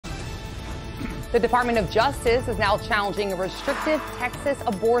The Department of Justice is now challenging a restrictive Texas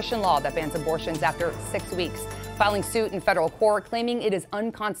abortion law that bans abortions after 6 weeks, filing suit in federal court claiming it is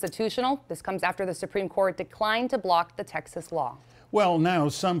unconstitutional. This comes after the Supreme Court declined to block the Texas law. Well, now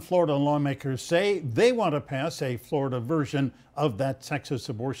some Florida lawmakers say they want to pass a Florida version of that Texas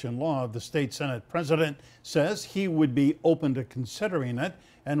abortion law. The state Senate president says he would be open to considering it.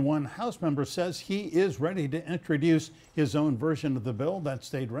 And one House member says he is ready to introduce his own version of the bill. That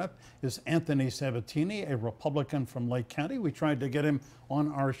state rep is Anthony Sabatini, a Republican from Lake County. We tried to get him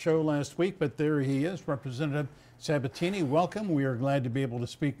on our show last week, but there he is. Representative Sabatini, welcome. We are glad to be able to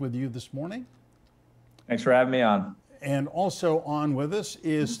speak with you this morning. Thanks for having me on. And also on with us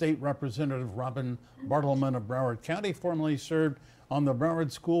is State Representative Robin Bartleman of Broward County, formerly served on the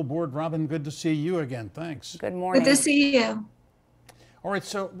Broward School Board. Robin, good to see you again. Thanks. Good morning. Good to see you. All right,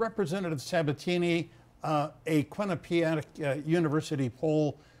 so Representative Sabatini, a Quinnipiac University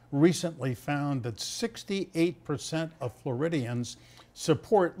poll recently found that 68% of Floridians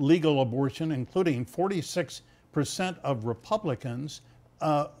support legal abortion, including 46% of Republicans.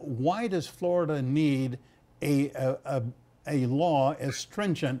 Why does Florida need a law as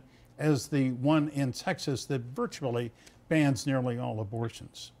stringent as the one in Texas that virtually bans nearly all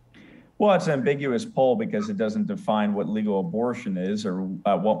abortions? Well, it's an ambiguous poll because it doesn't define what legal abortion is or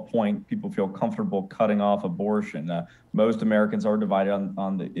at what point people feel comfortable cutting off abortion. Most Americans are divided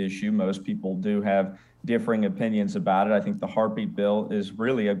on the issue. Most people do have differing opinions about it. I think the heartbeat bill is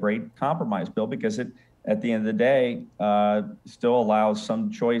really a great compromise bill because it, at the end of the day, still allows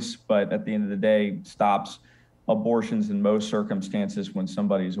some choice, but at the end of the day stops abortions in most circumstances when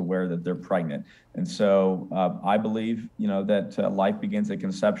somebody is aware that they're pregnant. And so I believe, that life begins at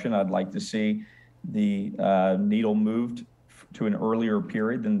conception. I'd like to see the needle moved to an earlier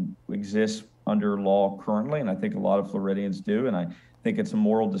period than exists under law currently. And I think a lot of Floridians do. And I think it's a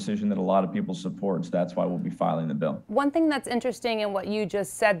moral decision that a lot of people support. So that's why we'll be filing the bill. One thing that's interesting in what you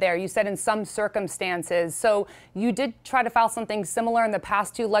just said there, you said in some circumstances. So you did try to file something similar in the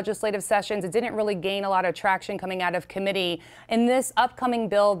past two legislative sessions. It didn't really gain a lot of traction coming out of committee. In this upcoming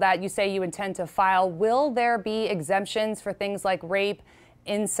bill that you say you intend to file, will there be exemptions for things like rape,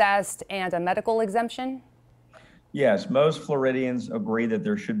 incest, and a medical exemption? Yes, most Floridians agree that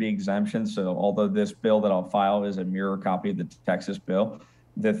there should be exemptions. So although this bill that I'll file is a mirror copy of the Texas bill,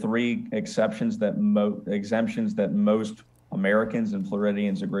 the three exemptions that most Americans and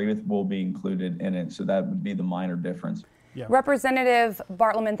Floridians agree with will be included in it. So that would be the minor difference. Yeah. Representative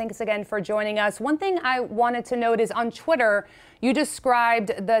Bartleman, thanks again for joining us. One thing I wanted to note is on Twitter, you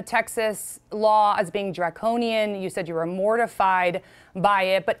described the Texas law as being draconian. You said you were mortified by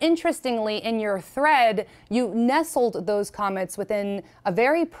it. But interestingly, in your thread, you nestled those comments within a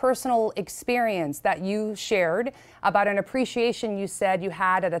very personal experience that you shared about an appreciation you said you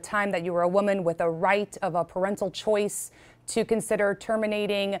had at a time that you were a woman with a right of a parental choice to consider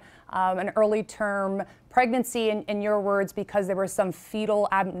terminating an early term pregnancy, in your words, because there were some fetal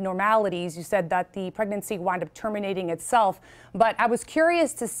abnormalities. You said that the pregnancy wound up terminating itself. But I was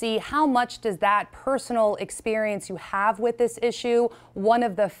curious to see how much does that personal experience you have with this issue, one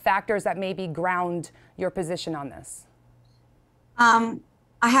of the factors that maybe ground your position on this? I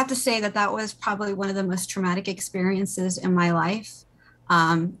have to say that was probably one of the most traumatic experiences in my life.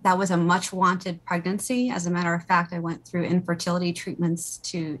 That was a much wanted pregnancy. As a matter of fact, I went through infertility treatments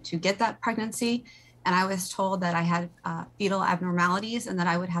to get that pregnancy. And I was told that I had fetal abnormalities and that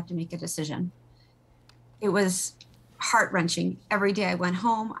I would have to make a decision. It was heart-wrenching. Every day I went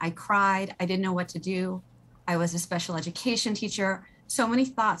home, I cried. I didn't know what to do. I was a special education teacher. So many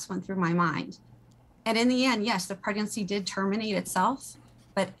thoughts went through my mind. And in the end, yes, the pregnancy did terminate itself.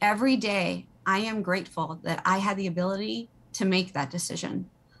 But every day I am grateful that I had the ability to make that decision.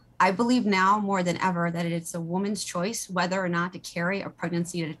 I believe now more than ever that it's a woman's choice whether or not to carry a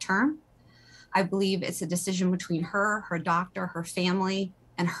pregnancy to term. I believe it's a decision between her, her doctor, her family,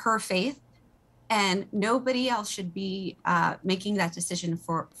 and her faith. And nobody else should be making that decision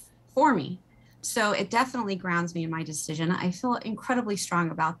for me. So it definitely grounds me in my decision. I feel incredibly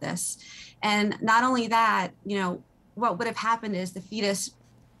strong about this. And not only that, what would have happened is the fetus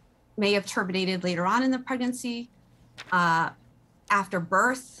may have terminated later on in the pregnancy. After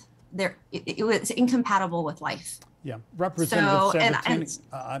birth, it was incompatible with life. Yeah, Representative Sabatini,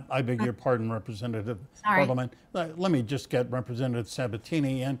 I beg your pardon, Representative Bartleman. Let me just get Representative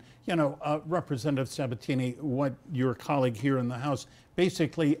Sabatini. And, Representative Sabatini, what your colleague here in the House,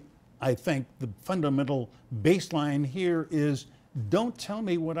 basically, I think the fundamental baseline here is don't tell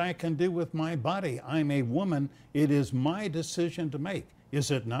me what I can do with my body. I'm a woman. It is my decision to make.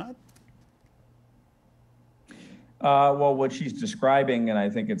 Is it not? Well, what she's describing, and I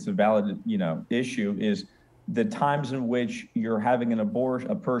think it's a valid, issue, is the times in which you're having an abortion,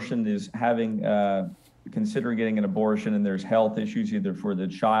 a person is having, considering getting an abortion, and there's health issues either for the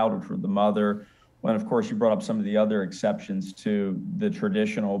child or for the mother. When, of course, you brought up some of the other exceptions to the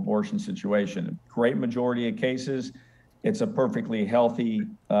traditional abortion situation. A great majority of cases, it's a perfectly healthy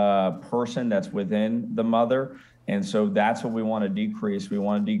person that's within the mother. And so that's what we want to decrease. We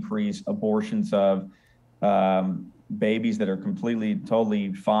want to decrease abortions of babies that are completely,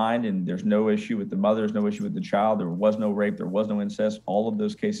 totally fine, and there's no issue with the mother, there's no issue with the child, there was no rape, there was no incest. All of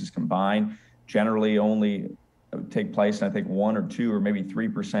those cases combined generally only take place in, I think, 1 or 2 or maybe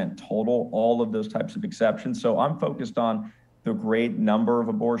 3% total, all of those types of exceptions. So I'm focused on the great number of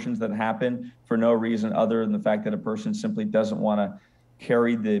abortions that happen for no reason other than the fact that a person simply doesn't want to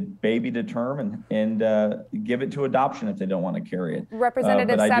carry the baby to term and give it to adoption if they don't want to carry it.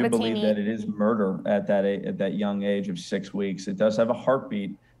 Representative but I Sabatini, do believe that it is murder at that young age of 6 weeks. It does have a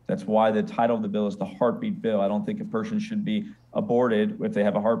heartbeat. That's why the title of the bill is the heartbeat bill. I don't think a person should be aborted if they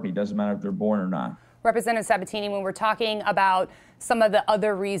have a heartbeat. Doesn't matter if they're born or not. Representative Sabatini, when we're talking about some of the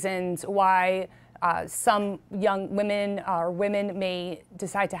other reasons why some young women or women may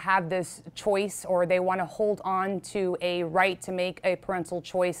decide to have this choice, or they want to hold on to a right to make a parental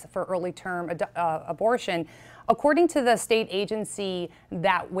choice for early term abortion. According to the state agency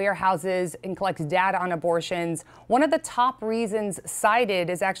that warehouses and collects data on abortions, one of the top reasons cited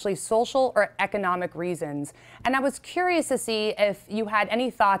is actually social or economic reasons. And I was curious to see if you had any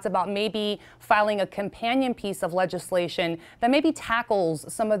thoughts about maybe filing a companion piece of legislation that maybe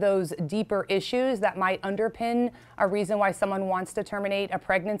tackles some of those deeper issues that might underpin a reason why someone wants to terminate a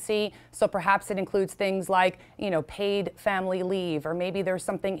pregnancy. So perhaps it includes things like, paid family leave, or maybe there's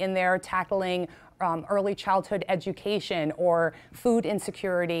something in there tackling early childhood education or food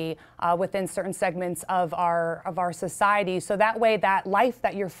insecurity within certain segments of our society. So that way, that life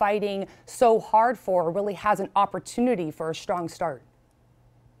that you're fighting so hard for really has an opportunity for a strong start.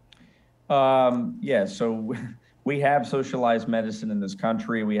 Yeah, so we have socialized medicine in this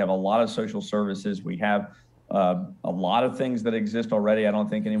country. We have a lot of social services. We have a lot of things that exist already. I don't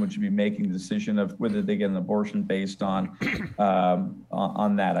think anyone should be making the decision of whether they get an abortion based on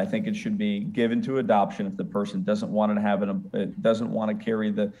that. I think it should be given to adoption if the person doesn't want to have doesn't want to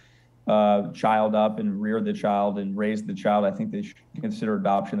carry the child up and rear the child and raise the child. I think they should consider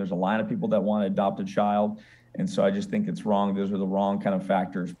adoption. There's a line of people that want to adopt a child, and so I just think it's wrong. Those are the wrong kind of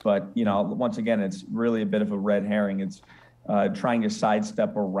factors. But once again, it's really a bit of a red herring. It's trying to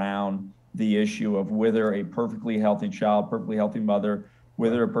sidestep around the issue of whether a perfectly healthy child, perfectly healthy mother,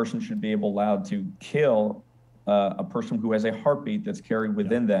 whether a person should be allowed to kill a person who has a heartbeat that's carried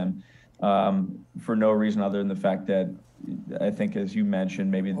within them for no reason other than the fact that I think, as you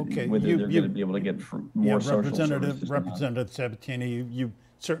mentioned, maybe whether they're going to be able to get more social services. Representative Sabatini, you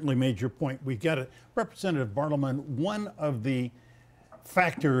certainly made your point. We get it. Representative Bartleman, one of the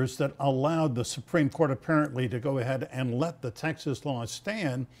factors that allowed the Supreme Court apparently to go ahead and let the Texas law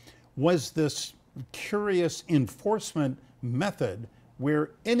stand was this curious enforcement method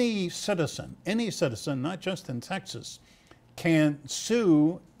where any citizen, not just in Texas, can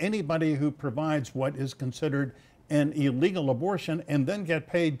sue anybody who provides what is considered an illegal abortion and then get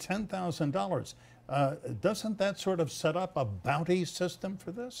paid $10,000. Doesn't that sort of set up a bounty system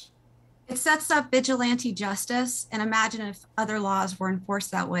for this? It sets up vigilante justice, and imagine if other laws were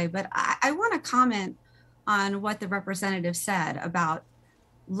enforced that way. But I want to comment on what the representative said about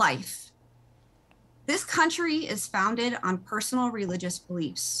life. This country is founded on personal religious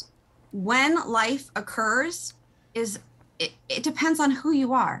beliefs. When life occurs, it depends on who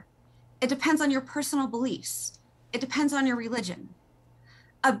you are. It depends on your personal beliefs. It depends on your religion.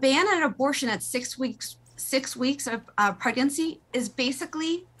 A ban on abortion at 6 weeks of pregnancy is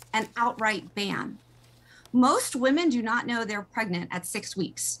basically an outright ban. Most women do not know they're pregnant at 6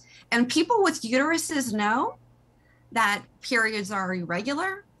 weeks. And people with uteruses know that periods are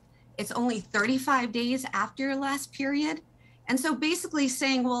irregular. It's only 35 days after your last period. And so basically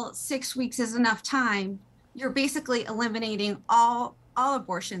saying, well, 6 weeks is enough time, you're basically eliminating all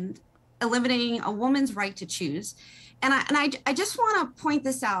abortions, eliminating a woman's right to choose. And I just want to point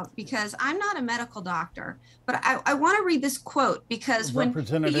this out because I'm not a medical doctor, but I want to read this quote because when he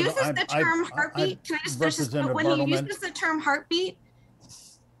uses the term heartbeat, can I just finish this quote? When he uses the term heartbeat,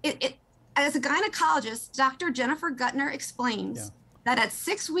 as a gynecologist, Dr. Jennifer Gutner explains that at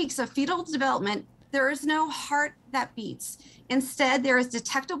 6 weeks of fetal development, There is no heart that beats. Instead, there is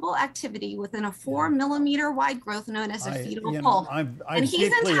detectable activity within a 4 millimeter wide growth known as a fetal pulp. I and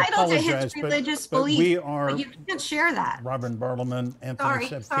he's entitled to his religious belief. But you can't share that. Robin Bartleman, Anthony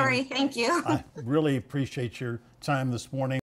Sabatini. Sorry, thank you. I really appreciate your time this morning.